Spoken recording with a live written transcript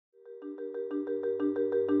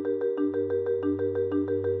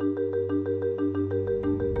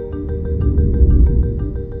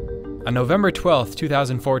On November 12,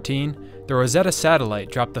 2014, the Rosetta satellite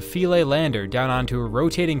dropped the Philae lander down onto a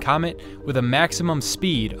rotating comet with a maximum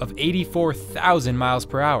speed of 84,000 miles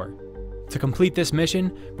per hour. To complete this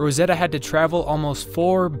mission, Rosetta had to travel almost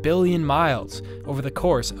 4 billion miles over the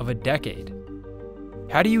course of a decade.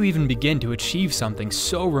 How do you even begin to achieve something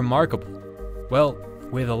so remarkable? Well,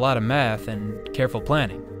 with a lot of math and careful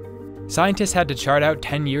planning. Scientists had to chart out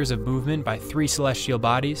 10 years of movement by 3 celestial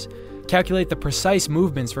bodies, calculate the precise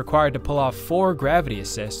movements required to pull off 4 gravity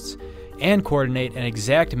assists, and coordinate an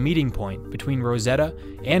exact meeting point between Rosetta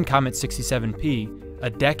and Comet 67P a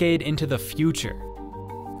decade into the future.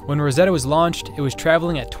 When Rosetta was launched, it was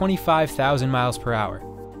traveling at 25,000 miles per hour.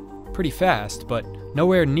 Pretty fast, but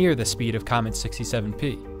nowhere near the speed of Comet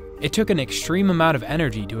 67P. It took an extreme amount of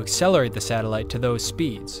energy to accelerate the satellite to those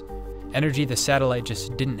speeds, energy the satellite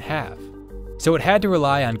just didn't have. So it had to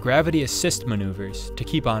rely on gravity assist maneuvers to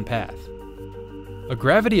keep on path. A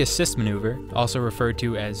gravity assist maneuver, also referred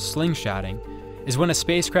to as slingshotting, is when a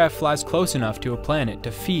spacecraft flies close enough to a planet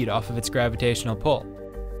to feed off of its gravitational pull.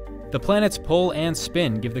 The planet's pull and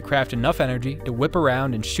spin give the craft enough energy to whip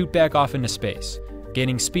around and shoot back off into space,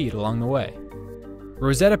 gaining speed along the way.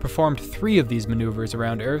 Rosetta performed 3 of these maneuvers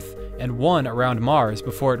around Earth and 1 around Mars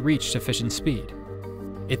before it reached sufficient speed.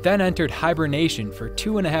 It then entered hibernation for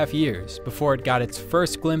 2.5 years before it got its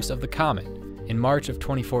first glimpse of the comet in March of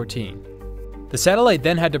 2014. The satellite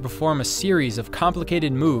then had to perform a series of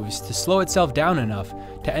complicated moves to slow itself down enough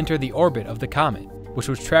to enter the orbit of the comet, which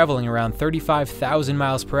was traveling around 35,000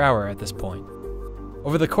 miles per hour at this point.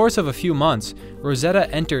 Over the course of a few months, Rosetta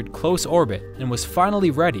entered close orbit and was finally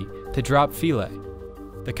ready to drop Philae.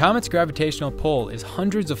 The comet's gravitational pull is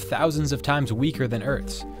hundreds of thousands of times weaker than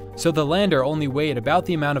Earth's, so the lander only weighed about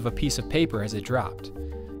the amount of a piece of paper as it dropped.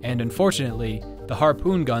 And unfortunately, the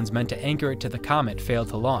harpoon guns meant to anchor it to the comet failed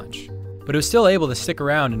to launch, but it was still able to stick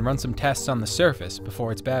around and run some tests on the surface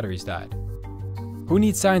before its batteries died. Who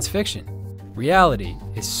needs science fiction? Reality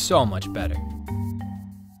is so much better.